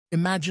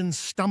Imagine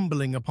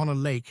stumbling upon a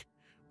lake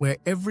where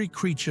every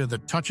creature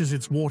that touches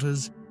its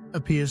waters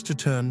appears to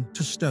turn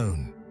to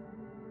stone.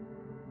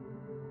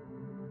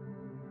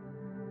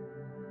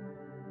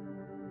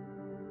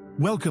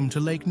 Welcome to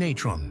Lake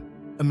Natron,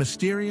 a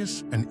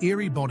mysterious and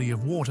eerie body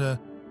of water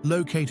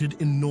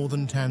located in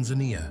northern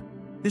Tanzania.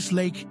 This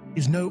lake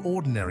is no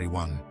ordinary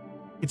one.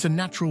 It's a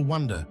natural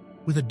wonder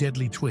with a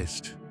deadly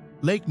twist.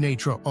 Lake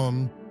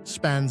Natron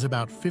spans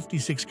about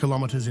 56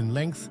 kilometers in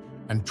length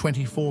and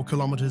 24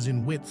 kilometers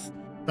in width,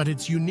 but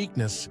its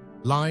uniqueness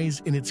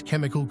lies in its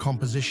chemical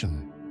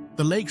composition.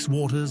 The lake's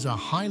waters are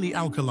highly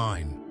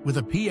alkaline, with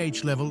a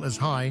pH level as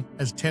high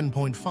as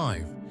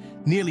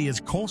 10.5, nearly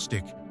as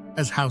caustic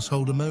as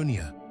household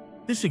ammonia.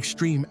 This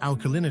extreme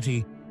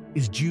alkalinity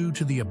is due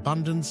to the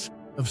abundance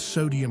of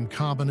sodium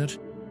carbonate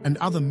and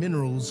other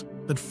minerals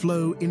that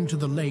flow into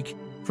the lake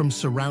from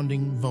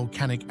surrounding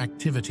volcanic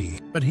activity.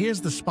 But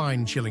here's the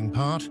spine-chilling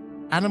part.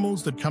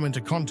 Animals that come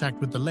into contact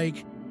with the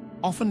lake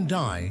often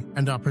die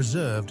and are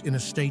preserved in a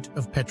state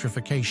of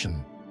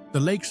petrification. The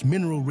lake's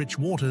mineral-rich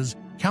waters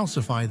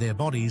calcify their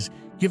bodies,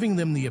 giving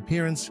them the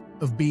appearance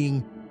of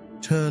being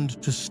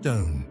turned to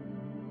stone.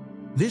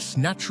 This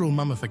natural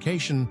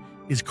mummification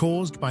is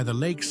caused by the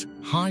lake's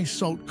high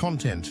salt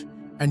content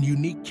and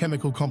unique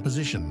chemical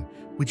composition,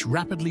 which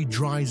rapidly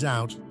dries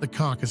out the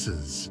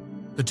carcasses.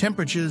 The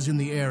temperatures in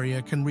the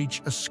area can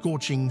reach a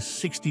scorching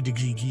 60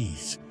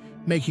 degrees,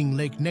 making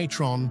Lake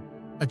Natron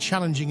a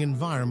challenging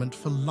environment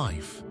for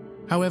life.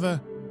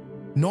 However,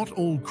 not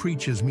all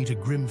creatures meet a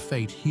grim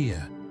fate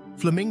here.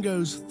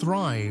 Flamingos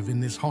thrive in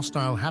this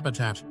hostile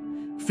habitat,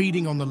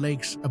 feeding on the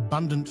lake's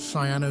abundant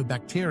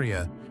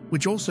cyanobacteria,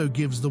 which also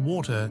gives the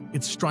water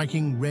its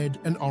striking red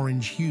and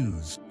orange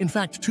hues. In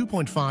fact,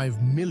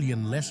 2.5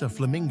 million lesser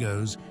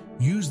flamingos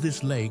use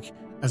this lake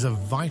as a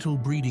vital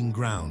breeding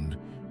ground,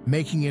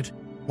 making it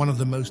one of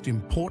the most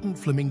important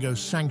flamingo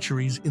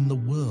sanctuaries in the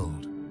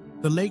world.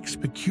 The lake's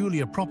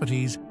peculiar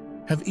properties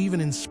have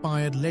even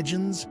inspired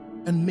legends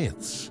and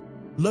myths.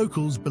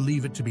 Locals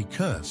believe it to be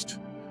cursed,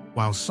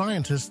 while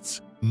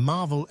scientists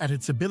marvel at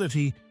its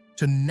ability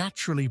to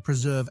naturally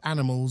preserve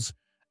animals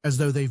as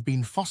though they've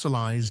been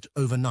fossilized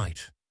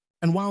overnight.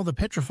 And while the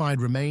petrified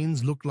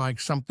remains look like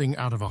something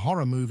out of a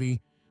horror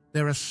movie,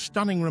 they're a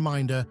stunning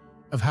reminder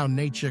of how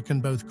nature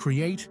can both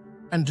create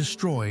and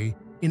destroy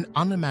in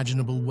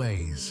unimaginable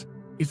ways.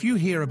 If you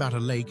hear about a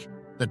lake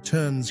that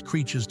turns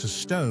creatures to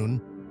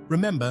stone,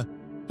 remember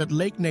that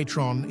Lake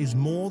Natron is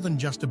more than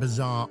just a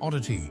bizarre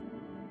oddity.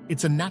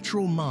 It's a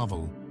natural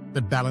marvel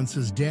that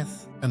balances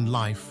death and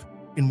life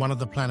in one of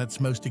the planet's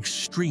most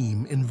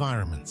extreme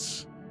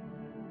environments.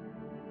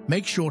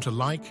 Make sure to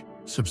like,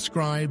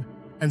 subscribe,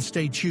 and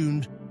stay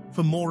tuned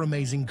for more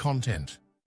amazing content.